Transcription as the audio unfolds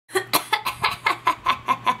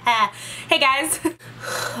guys.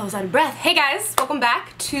 I was out of breath. Hey guys, welcome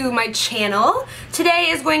back to my channel. Today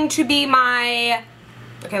is going to be my,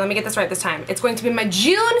 okay, let me get this right this time. It's going to be my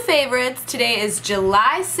June favorites. Today is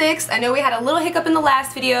July 6th. I know we had a little hiccup in the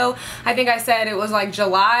last video. I think I said it was like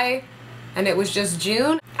July and it was just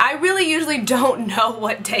June. I really usually don't know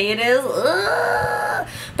what day it is. Ugh.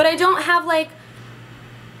 But I don't have like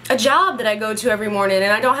a job that I go to every morning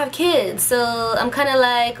and I don't have kids, so I'm kind of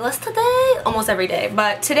like, what's today? Almost every day.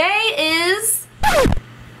 But today is,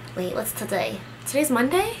 wait, what's today? Today's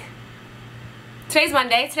Monday? Today's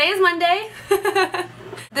Monday. Today is Monday.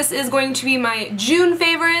 This is going to be my June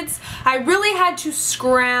favorites. I really had to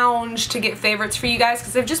scrounge to get favorites for you guys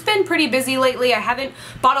because I've just been pretty busy lately. I haven't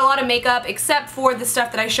bought a lot of makeup except for the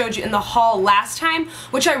stuff that I showed you in the haul last time,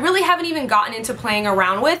 which I really haven't even gotten into playing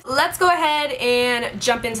around with. Let's go ahead and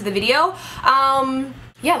jump into the video.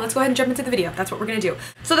 Yeah, let's go ahead and jump into the video. That's what we're gonna do.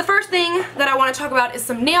 So the first thing that I want to talk about is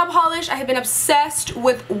some nail polish. I have been obsessed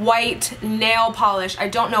with white nail polish. I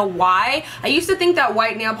don't know why. I used to think that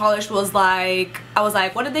white nail polish was like, I was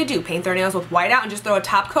like, what did they do? Paint their nails with white out and just throw a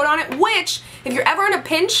top coat on it? Which, if you're ever in a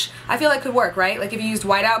pinch, I feel like could work, right? Like if you used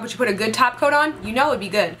white out but you put a good top coat on, you know it'd be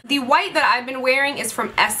good. The white that I've been wearing is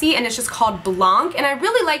from Essie and it's just called Blanc, and I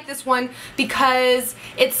really like this one because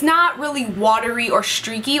it's not really watery or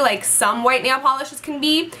streaky like some white nail polishes can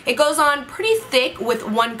be. It goes on pretty thick with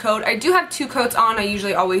one coat. I do have two coats on. I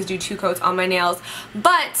usually always do two coats on my nails,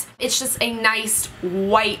 but it's just a nice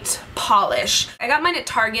white polish. I got mine at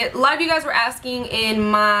Target. A lot of you guys were asking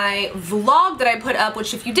in my vlog that I put up,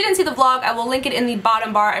 which if you didn't see the vlog, I will link it in the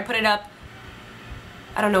bottom bar. I put it up,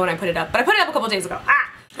 I don't know when I put it up, but I put it up a couple days ago.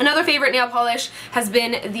 Another favorite nail polish has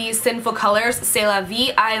been the Sinful colors,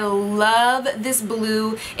 Stila. I love this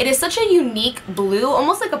blue. It is such a unique blue,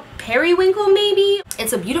 almost like a periwinkle maybe.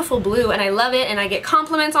 It's a beautiful blue and I love it, and I get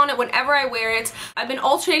compliments on it whenever I wear it. I've been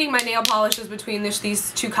alternating my nail polishes between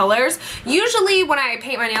these two colors. Usually when I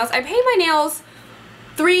paint my nails, I paint my nails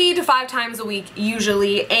 3 to 5 times a week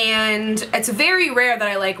usually, and it's very rare that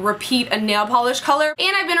I like repeat a nail polish color,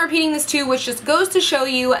 and I've been repeating this too, which just goes to show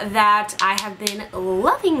you that I have been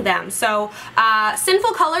loving them. So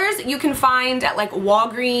Sinful colors you can find at like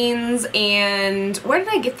Walgreens, and where did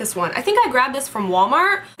I get this one? I think I grabbed this from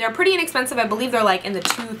Walmart. They're pretty inexpensive. I believe they're like in the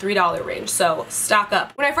 $2–3 range, so stock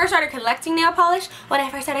up. When I first started collecting nail polish,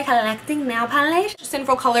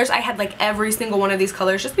 Sinful colors, I had like every single one of these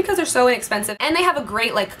colors just because they're so inexpensive and they have a great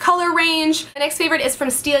like color range. The next favorite is from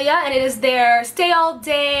Stila, and it is their Stay All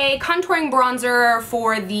Day contouring bronzer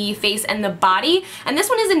for the face and the body, and this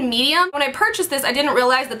one is in medium. When I purchased this, I didn't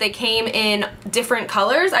realize that they came in different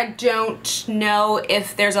colors. I don't know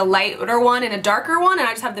if there's a lighter one and a darker one, and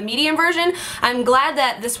I just have the medium version. I'm glad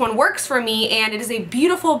that this one works for me, and it is a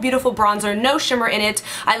beautiful, beautiful bronzer, no shimmer in it.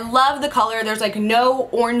 I love the color. There's like no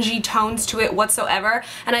orangey tones to it whatsoever,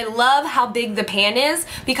 and I love how big the pan is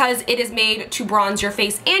because it is made to bronze your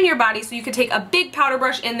face and your body, so you could take a big powder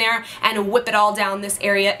brush in there and whip it all down this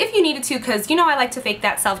area if you needed to, because you know I like to fake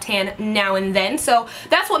that self tan now and then. So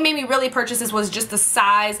that's what made me really purchase this, was just the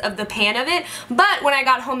size of the pan of it. But when I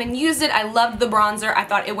got home and used it, I loved the bronzer. I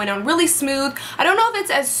thought it went on really smooth. I don't know if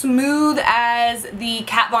it's as smooth as the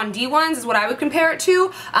Kat Von D ones is what I would compare it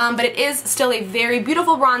to, but it is still a very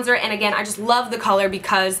beautiful bronzer, and again I just love the color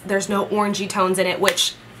because there's no orangey tones in it,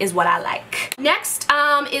 which is what I like. Next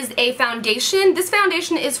is a foundation. This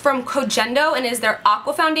foundation is from Cogendo and is their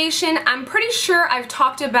Aqua foundation. I'm pretty sure I've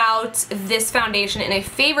talked about this foundation in a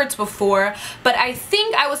favorites before, but I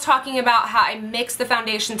think I was talking about how I mixed the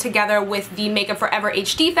foundation together with the Makeup Forever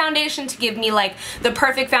HD foundation to give me like the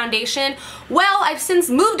perfect foundation. Well, I've since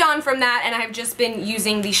moved on from that and I've just been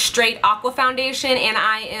using the straight Aqua foundation, and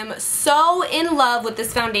I am so in love with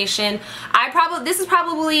this foundation. This is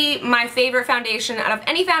probably my favorite foundation out of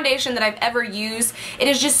any foundation that I've ever used. It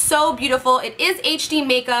is just so beautiful. It is HD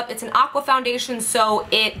makeup. It's an Aqua foundation, so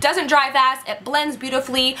it doesn't dry fast. It blends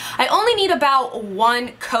beautifully. I only need about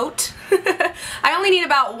one coat. I only need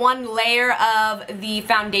about one layer of the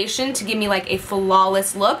foundation to give me like a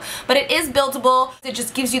flawless look, but it is buildable. It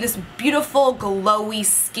just gives you this beautiful glowy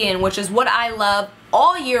skin, which is what I love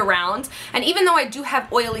all year round. And even though I do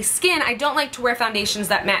have oily skin, I don't like to wear foundations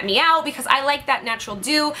that matte me out because I like that natural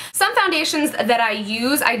dew. Some foundations that I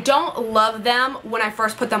use, I don't love them when I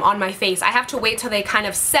first put them on my face. I have to wait till they kind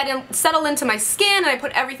of settle into my skin and I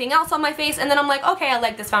put everything else on my face, and then I'm like, okay, I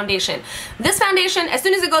like this foundation. This foundation, as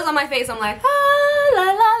soon as it goes on my face, I'm like, ah, la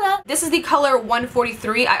la la. This is the color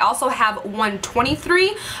 143. I also have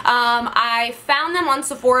 123. I found them on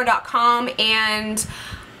Sephora.com, and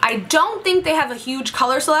I don't think they have a huge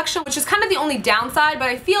color selection, which is kind of the only downside, but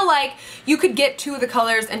I feel like you could get 2 of the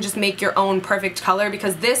colors and just make your own perfect color,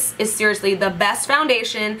 because this is seriously the best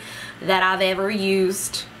foundation that I've ever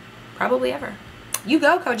used. Probably ever. You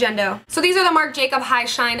go, Kojendo. So these are the Marc Jacob High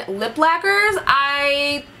Shine Lip Lacquers.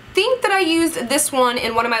 I think that I used this one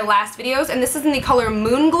in one of my last videos, and this is in the color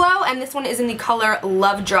Moon Glow, and this one is in the color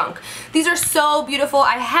Love Drunk. These are so beautiful.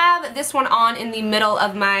 I have this one on in the middle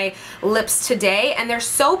of my lips today, and they're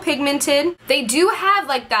so pigmented. They do have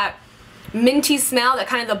like that minty smell that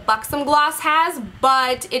kind of the Buxom gloss has,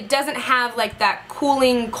 but it doesn't have like that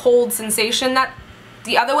cooling, cold sensation that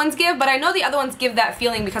the other ones give, but I know the other ones give that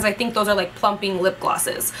feeling because I think those are like plumping lip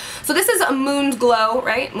glosses. So this is a Moon Glow,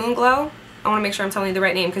 right? Moon Glow? I want to make sure I'm telling you the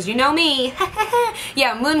right name because you know me.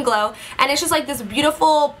 Yeah, Moon Glow. And it's just like this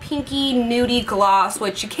beautiful pinky nudie gloss,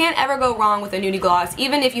 which you can't ever go wrong with a nudie gloss.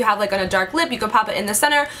 Even if you have like on a dark lip, you can pop it in the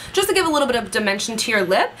center just to give a little bit of dimension to your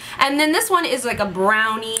lip. And then this one is like a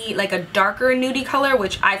brownie, like a darker nudie color,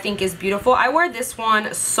 which I think is beautiful. I wear this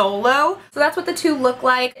one solo. So that's what the 2 look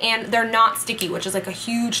like, and they're not sticky, which is like a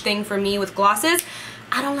huge thing for me with glosses.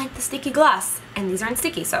 I don't like the sticky gloss, and these aren't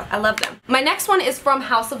sticky, so I love them. My next one is from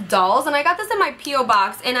House of Dolls, and I got this in my P.O.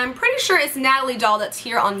 box, and I'm pretty sure it's Natalie Doll that's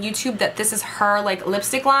here on YouTube that this is her like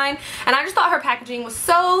lipstick line, and I just thought her packaging was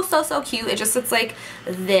so cute. It just looks like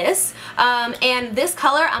this, and this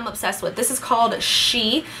color I'm obsessed with. This is called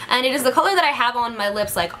She, and it is the color that I have on my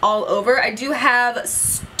lips like all over. I do have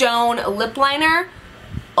Stone lip liner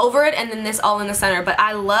over it, and then this all in the center, but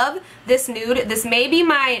I love this nude. This may be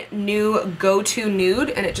my new go-to nude,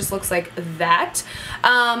 and it just looks like that.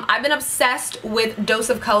 I've been obsessed with Dose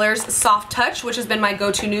of Colors Soft Touch, which has been my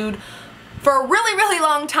go-to nude for a really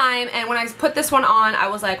long time, and when I put this one on, I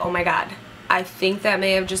was like, oh my god, I think that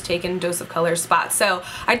may have just taken Dose of Color's spot. So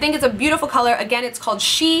I think it's a beautiful color. Again, it's called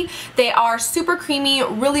She. They are super creamy,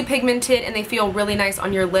 really pigmented, and they feel really nice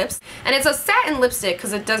on your lips. And it's a satin lipstick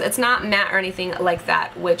because it's not matte or anything like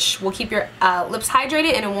that, which will keep your lips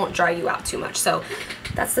hydrated and it won't dry you out too much. So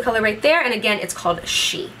that's the color right there. And again, it's called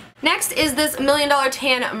She. Next is this $1 Million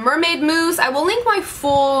Tan Mermaid Mousse. I will link my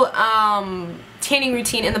full tanning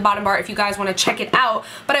routine in the bottom bar if you guys want to check it out,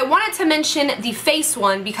 but I wanted to mention the face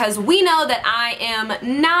one because we know that I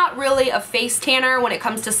am not really a face tanner when it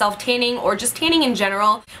comes to self-tanning or just tanning in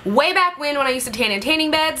general. Way back when I used to tan in tanning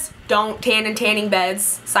beds, don't tan in tanning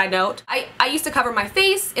beds, side note. I used to cover my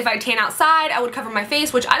face. If I tan outside, I would cover my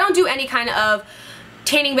face, which I don't do any kind of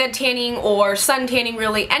tanning bed tanning or sun tanning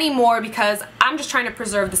really anymore because I'm just trying to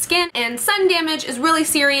preserve the skin, and sun damage is really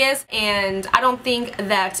serious, and I don't think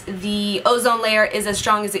that the ozone layer is as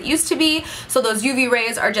strong as it used to be, so those UV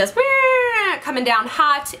rays are just coming down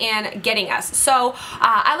hot and getting us. So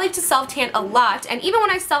I like to self-tan a lot, and even when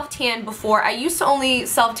I self-tan before, I used to only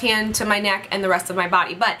self-tan to my neck and the rest of my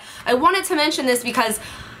body, but I wanted to mention this because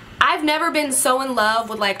I've never been so in love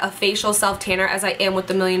with like a facial self-tanner as I am with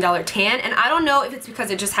the $1 Million Tan, and I don't know if it's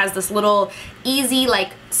because it just has this little easy,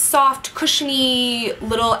 like soft, cushiony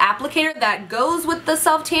little applicator that goes with the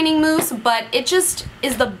self-tanning mousse, but it just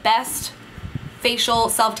is the best facial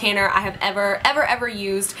self-tanner I have ever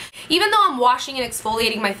used. Even though I'm washing and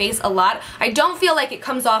exfoliating my face a lot, I don't feel like it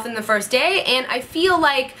comes off in the first day, and I feel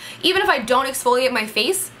like even if I don't exfoliate my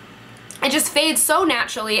face, it just fades so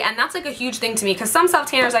naturally, and that's like a huge thing to me because some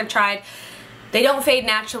self-tanners I've tried, they don't fade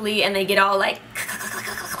naturally and they get all like,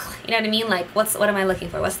 you know what I mean? Like, what am I looking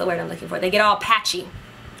for? What's the word I'm looking for? They get all patchy.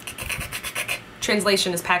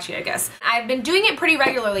 Translation is patchy, I guess. I've been doing it pretty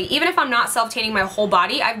regularly. Even if I'm not self-tanning my whole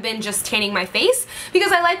body, I've been just tanning my face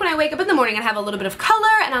because I like when I wake up in the morning and have a little bit of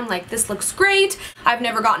color and I'm like, this looks great. I've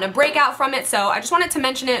never gotten a breakout from it, so I just wanted to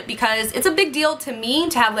mention it because it's a big deal to me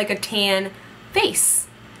to have like a tan face.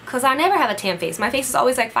 Because I never have a tan face. My face is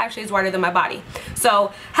always like 5 shades whiter than my body.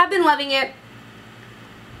 So, have been loving it.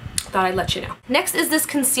 Thought I'd let you know. Next is this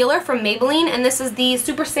concealer from Maybelline, and this is the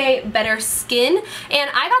Super Stay Better Skin. And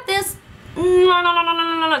I got this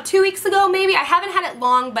 2 weeks ago maybe. I haven't had it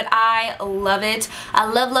long, but I love it. I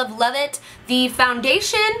love it. The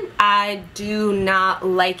foundation, I do not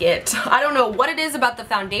like it. I don't know what it is about the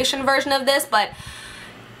foundation version of this, but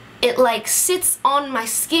it like sits on my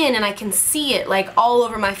skin and I can see it like all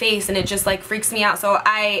over my face, and it just like freaks me out. So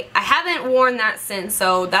I haven't worn that since,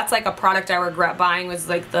 so that's like a product I regret buying, was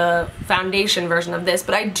like the foundation version of this.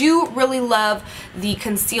 But I do really love the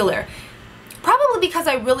concealer. Probably because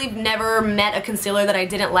I really never met a concealer that I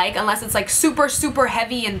didn't like, unless it's like super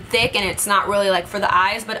heavy and thick and it's not really like for the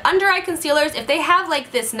eyes. But under eye concealers, if they have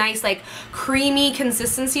like this nice like creamy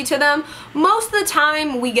consistency to them, most of the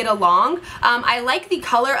time we get along. I like the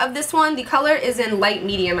color of this one. The color is in light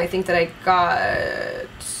medium, I think, that I got.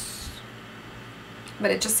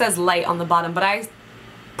 but it just says light on the bottom, but I'm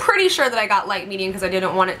pretty sure that I got light medium because I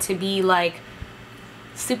didn't want it to be like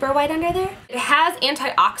super white under there. It has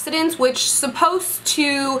antioxidants, which is supposed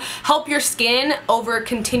to help your skin over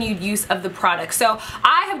continued use of the product. So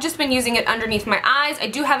I have just been using it underneath my eyes. I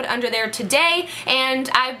do have it under there today, and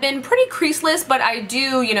I've been pretty creaseless, but I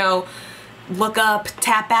do, you know, look up,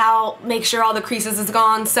 tap out, make sure all the creases is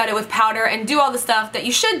gone, set it with powder, and do all the stuff that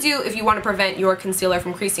you should do if you want to prevent your concealer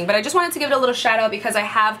from creasing. But I just wanted to give it a little shout out because I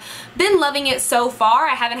have been loving it so far.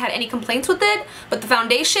 I haven't had any complaints with it, but the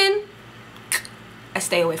foundation, I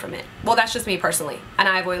stay away from it. Well, that's just me personally, and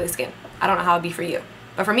I have oily skin. I don't know how it'd be for you,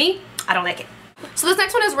 but for me, I don't like it. So this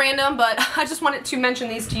next one is random, but I just wanted to mention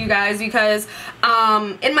these to you guys because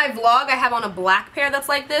in my vlog I have on a black pair that's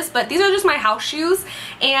like this, but these are just my house shoes,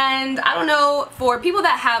 and I don't know, for people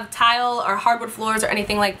that have tile or hardwood floors or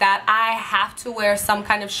anything like that, I have to wear some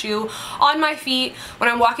kind of shoe on my feet when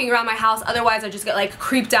I'm walking around my house. Otherwise I just get like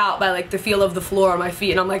creeped out by like the feel of the floor on my feet,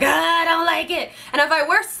 and I'm like, I don't like it. And if I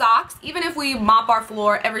wear socks, even if we mop our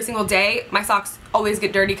floor every single day, my socks always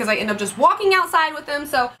get dirty because I end up just walking outside with them.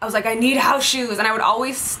 So I was like, I need house shoes, and I would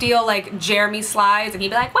always steal like Jeremy's slides, and he'd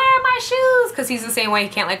be like, where are my shoes? Because he's the same way, he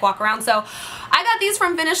can't like walk around. So I got these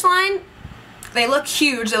from Finishline. They look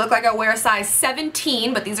huge. They look like I wear a size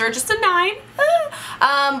 17, but these are just a 9.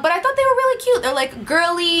 But I thought they were really cute. They're like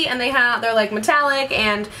girly, and they're like metallic,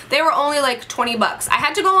 and they were only like 20 bucks. I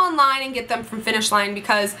had to go online and get them from Finishline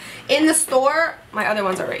because in the store, my other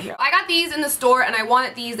ones are right here. I got these in the store and I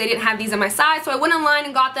wanted these. They didn't have these in my size, so I went online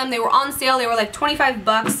and got them. They were on sale. They were like 25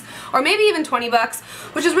 bucks or maybe even 20 bucks,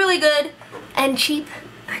 which is really good and cheap.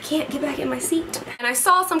 I can't get back in my seat. And I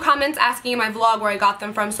saw some comments asking in my vlog where I got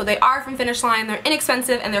them from, so they are from Finishline. They're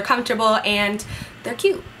inexpensive and they're comfortable and they're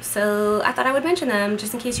cute. So I thought I would mention them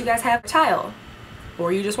just in case you guys have tile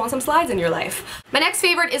or you just want some slides in your life. My next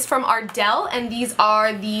favorite is from Ardell, and these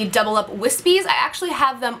are the Double Up Whispies. I actually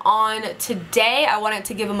have them on today. I wanted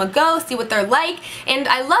to give them a go, see what they're like, and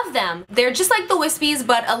I love them. They're just like the Whispies,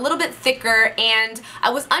 but a little bit thicker, and I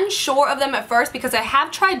was unsure of them at first because I have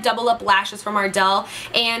tried Double Up lashes from Ardell,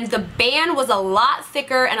 and the band was a lot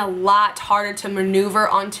thicker and a lot harder to maneuver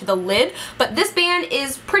onto the lid, but this band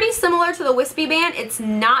is pretty similar to the Wispy band. It's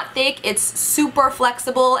not thick, it's super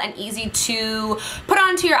flexible and easy to put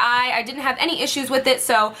onto your eye. I didn't have any issues with it,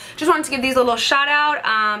 so just wanted to give these a little shout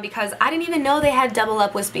out because I didn't even know they had Double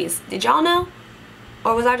Up Whispies. Did y'all know?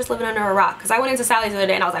 Or was I just living under a rock? Because I went into Sally's the other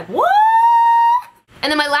day and I was like, what? And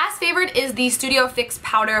then my last favorite is the Studio Fix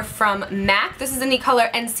powder from MAC. This is in the color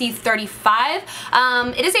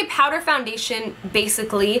NC35. It is a powder foundation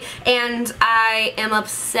basically, and I am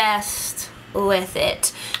obsessed with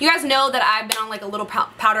it. You guys know that I've been on like a little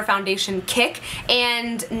powder foundation kick,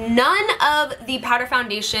 and none of the powder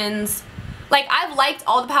foundations, like I've liked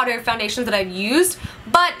all the powder foundations that I've used,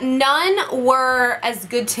 but none were as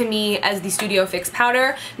good to me as the Studio Fix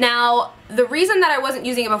powder. Now, the reason that I wasn't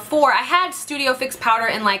using it before, I had Studio Fix powder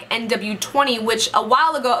in like NW20, which a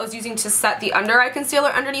while ago I was using to set the under eye concealer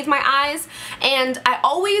underneath my eyes, and I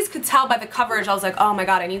always could tell by the coverage, I was like, oh my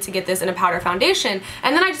god, I need to get this in a powder foundation.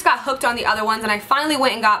 And then I just got hooked on the other ones, and I finally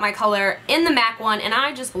went and got my color in the MAC one, and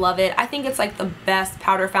I just love it. I think it's like the best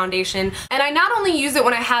powder foundation, and I not only use it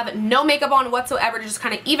when I have no makeup on whatsoever to just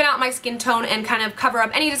kind of even out my skin tone and kind of cover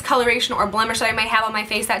up any discoloration or blemish that I might have on my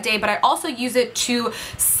face that day, but I also use it to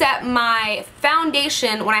set my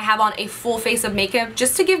foundation when I have on a full face of makeup,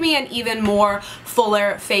 just to give me an even more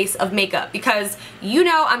fuller face of makeup, because you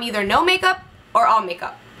know I'm either no makeup or all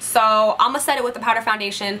makeup. So I'm gonna set it with the powder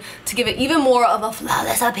foundation to give it even more of a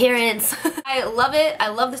flawless appearance. I love it. I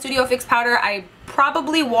love the Studio Fix powder. I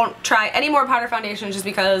probably won't try any more powder foundations just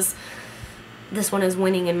because this one is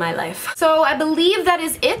winning in my life. So I believe that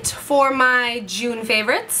is it for my June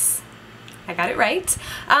favorites. I got it right.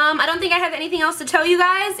 I don't think I have anything else to tell you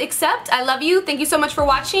guys except I love you. Thank you so much for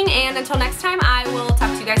watching, and until next time, I will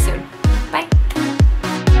talk to you guys soon. Bye.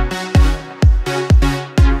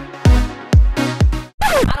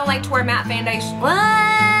 I don't like to wear matte foundation.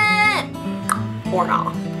 What? Or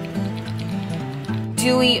not.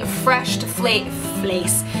 Dewy, fresh to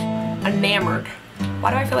place. Enamored. Why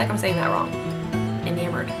do I feel like I'm saying that wrong?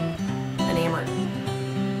 Enamored. Enamored.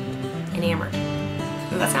 Enamored.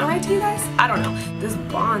 Does that sound right to you guys? I don't know. This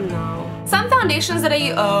blonde though. Some foundations that I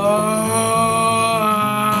use,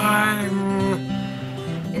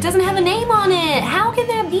 it doesn't have a name on it. How can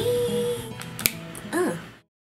there